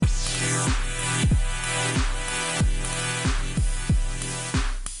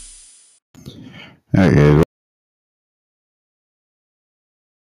Alright, guys.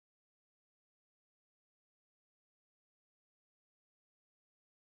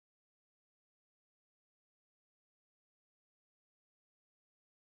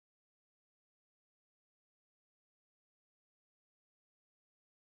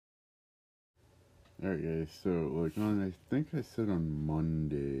 Alright, guys. So, I think I said on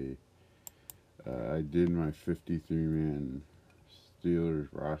Monday, I did my 53-man Steelers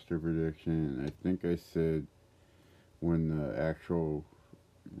roster prediction. I think I said when the actual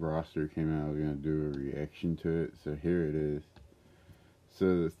roster came out, I was going to do a reaction to it. So, here it is.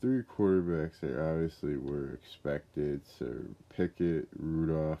 So, the three quarterbacks that obviously were expected. So, Pickett,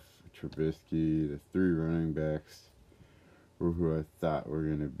 Rudolph, Trubisky, the three running backs were who I thought were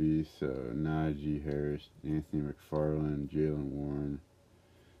going to be. So Najee Harris, Anthony McFarland, Jalen Warren.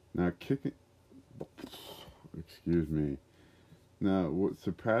 Now kicking, excuse me. Now what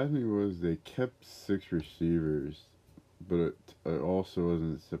surprised me was they kept six receivers, but it also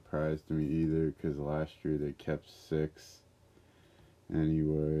wasn't a surprise to me either because last year they kept six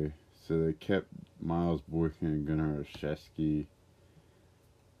anyway. So they kept Miles Boykin and Gunnar Olszewski.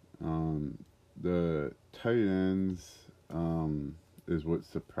 The tight ends is what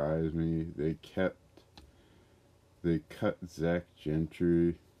surprised me. They cut Zach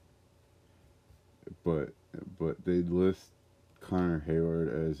Gentry, but they list Connor Hayward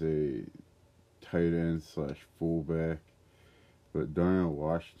as a tight end slash fullback. But Darnell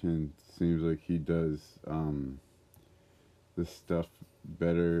Washington seems like he does this stuff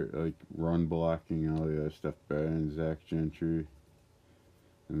better, like run blocking and all the other stuff better than Zach Gentry.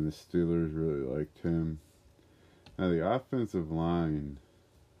 And the Steelers really liked him. Now the offensive line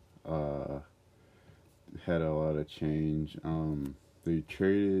had a lot of change. They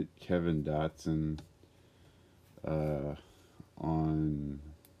traded Kevin Dotson on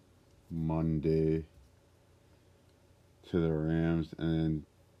Monday to the Rams, and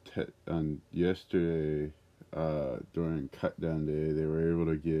on yesterday during cutdown day, they were able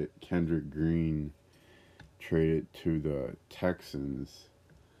to get Kendrick Green traded to the Texans,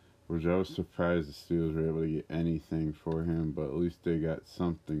 which I was surprised the Steelers were able to get anything for him, but at least they got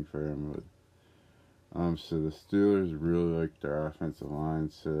something for him. So the Steelers really like their offensive line,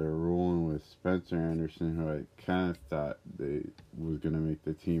 so they're rolling with Spencer Anderson, who I kind of thought they was going to make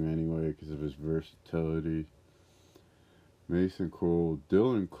the team anyway because of his versatility. Mason Cole,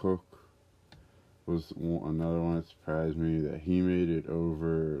 Dylan Cook was another one that surprised me that he made it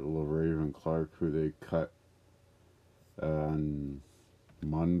over LaRaven Clark, who they cut on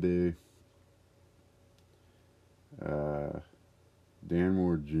Monday. Dan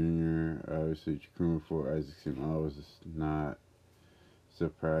Moore Jr., obviously Chakuma for Isaac Seumalo was just not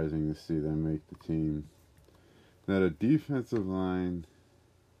surprising to see them make the team. Now the defensive line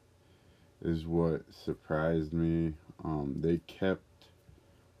is what surprised me. They kept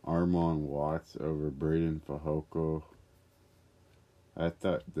Armon Watts over Braden Fehoko. I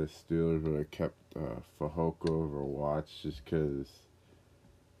thought the Steelers would have kept Fehoko over Watts just because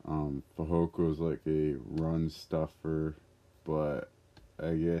Fehoko is like a run stuffer, but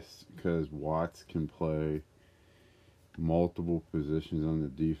I guess because Watts can play multiple positions on the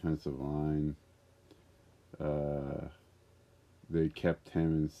defensive line, they kept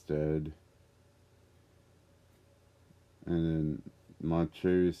him instead. And then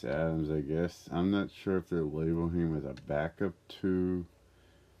Montravius Adams, I guess. I'm not sure if they're labeling him as a backup to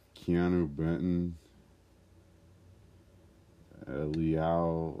Keanu Benton.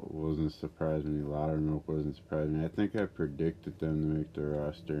 Liao wasn't surprising me. Loudermilk wasn't surprising me. I think I predicted them to make the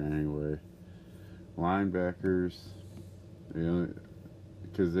roster anyway. Linebackers,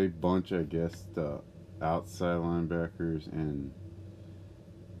 because they bunch, I guess, the outside linebackers and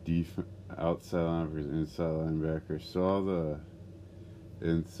outside linebackers, inside linebackers. So all the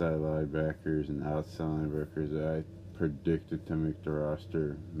inside linebackers and outside linebackers that I predicted to make the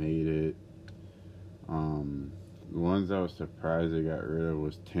roster made it. The ones I was surprised they got rid of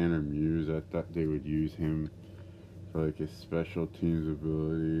was Tanner Muse. I thought they would use him for like his special teams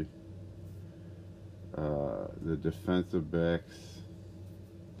ability. The defensive backs,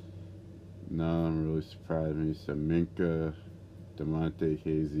 none of them really surprised me. So Minka, DeMonte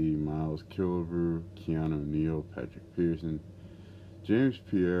Casey, Miles Killebrew, Keanu Neal, Patrick Pearson. James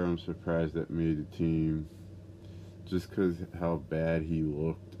Pierre, I'm surprised that made the team just because how bad he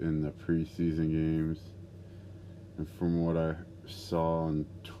looked in the preseason games. And from what I saw on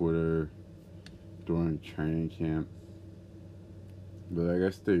Twitter during training camp. But I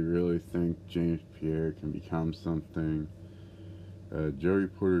guess they really think James Pierre can become something. Joey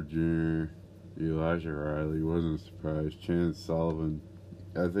Porter Jr., Elijah Riley, wasn't surprised. Chandon Sullivan,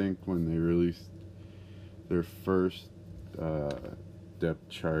 I think when they released their first depth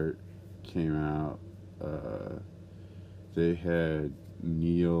chart came out. They had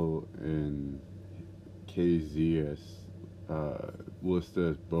Neal and KZ as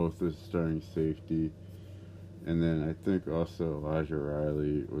listed as both as starting safety, and then I think also Elijah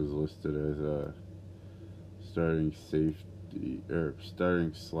Riley was listed as a starting safety or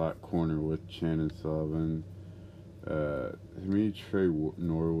starting slot corner with Chandon Sullivan. To me, Trey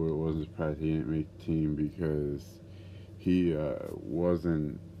Norwood wasn't surprised he didn't make the team because he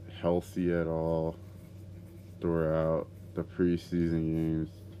wasn't healthy at all throughout the preseason games,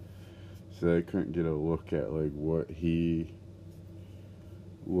 so they couldn't get a look at like what he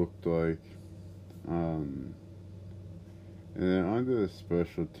looked like. And then onto the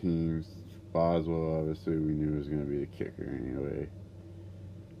special teams. Boswell, obviously, we knew was going to be the kicker anyway.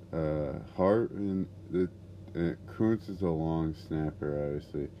 Hart and Kuntz is a long snapper,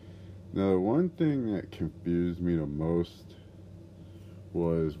 obviously. Now, the one thing that confused me the most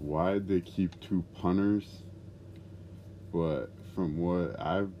was why they keep two punters. But from what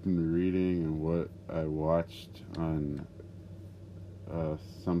I've been reading and what I watched on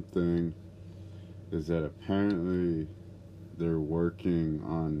something, is that apparently they're working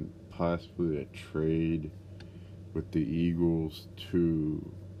on possibly a trade with the Eagles to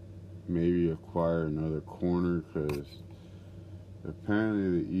maybe acquire another corner, because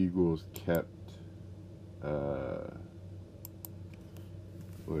apparently the Eagles kept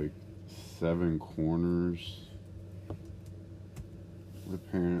like 7 corners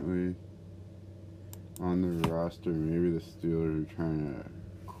apparently on their roster. Maybe the Steelers are trying to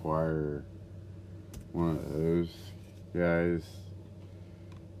acquire one of those guys,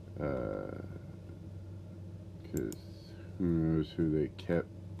 because who knows who they kept.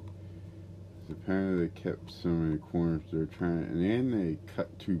 Apparently they kept so many corners. They're trying, and they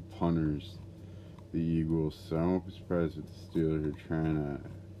cut 2 punters, the Eagles. So I won't be surprised if the Steelers are trying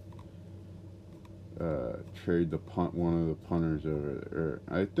to trade one of the punters over there.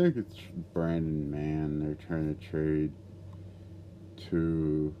 I think it's Brandon Mann. They're trying to trade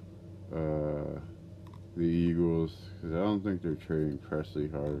to the Eagles, because I don't think they're trading Presley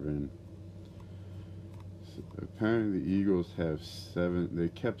Harvin. Apparently the Eagles have 7. They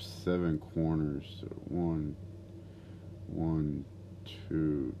kept 7 corners. So 1,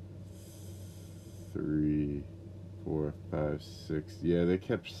 2, 3, 4, 5, 6. Yeah, they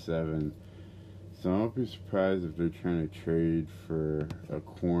kept 7. So I won't be surprised if they're trying to trade for a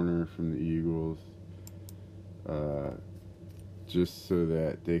corner from the Eagles, just so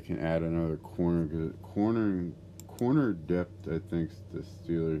that they can add another corner. Because corner depth, I think, is the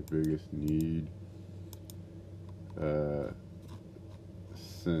Steelers' biggest need.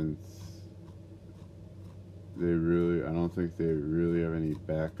 Since I don't think they really have any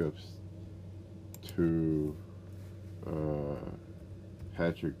backups to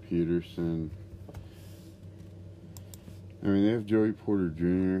Patrick Peterson. I mean, they have Joey Porter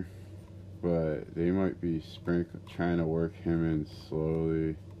Jr., but they might be trying to work him in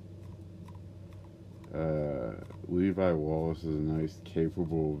slowly. Levi Wallace is a nice,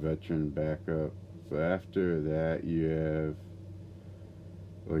 capable veteran backup. But after that, you have,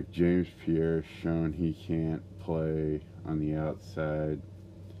 like, James Pierre shown he can't play on the outside.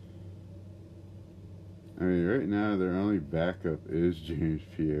 I mean, right now, their only backup is James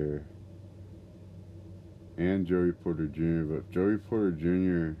Pierre and Joey Porter Jr., but if Joey Porter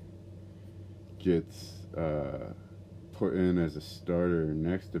Jr. gets put in as a starter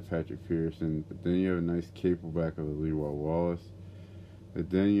next to Patrick Peterson, but then you have a nice, capable backup of Levi Wallace, but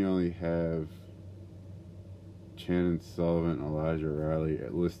then you only have Chandon Sullivan and Elijah Riley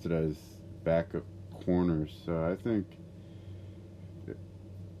listed as backup corners. So I think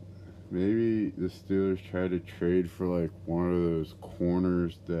maybe the Steelers try to trade for like one of those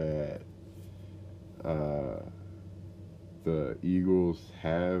corners that the Eagles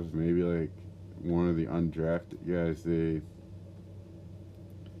have. Maybe like one of the undrafted guys they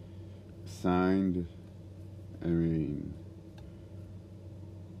signed. I mean,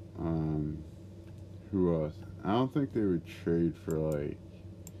 who else? I don't think they would trade for like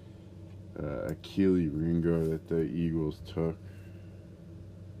Akili Ringo that the Eagles took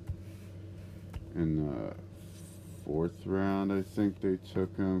in the 4th round. I think they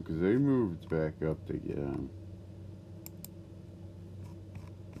took him because they moved back up to get him.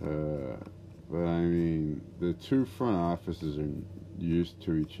 But I mean, the two front offices are used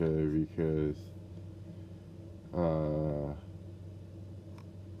to each other because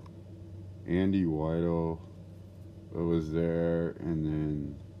Andy Weidel was there, and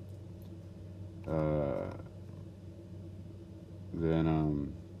then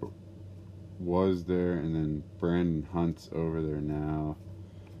was there, and then Brandon Hunt's over there now.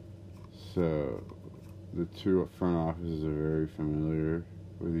 So the two front offices are very familiar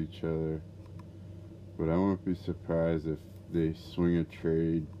with each other. But I won't be surprised if they swing a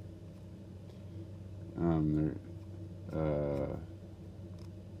trade.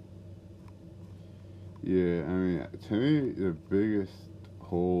 Yeah, I mean, to me, the biggest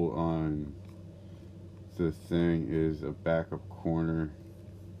hole on the thing is a backup corner.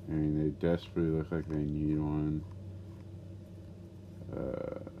 I mean, they desperately look like they need one.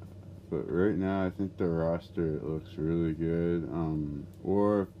 But right now, I think the roster looks really good.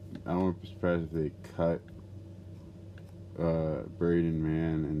 Or I won't be surprised if they cut Braden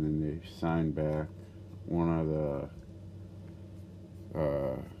Mann and then they sign back one of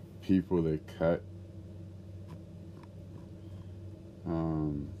the people they cut.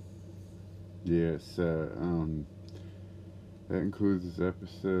 Yeah, so that includes this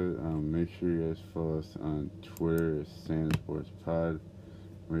episode. Make sure you guys follow us on Twitter, Sand Sports Pod.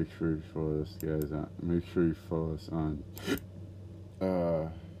 Make sure you follow us, guys. Make sure you follow us on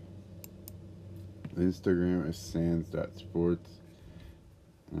Instagram at sands.sports.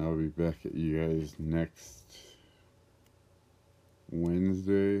 And I'll be back at you guys next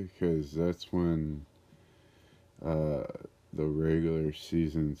Wednesday, because that's when the regular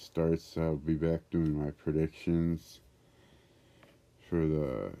season starts. I'll be back doing my predictions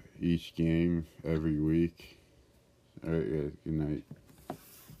for each game every week. Alright, guys, good night.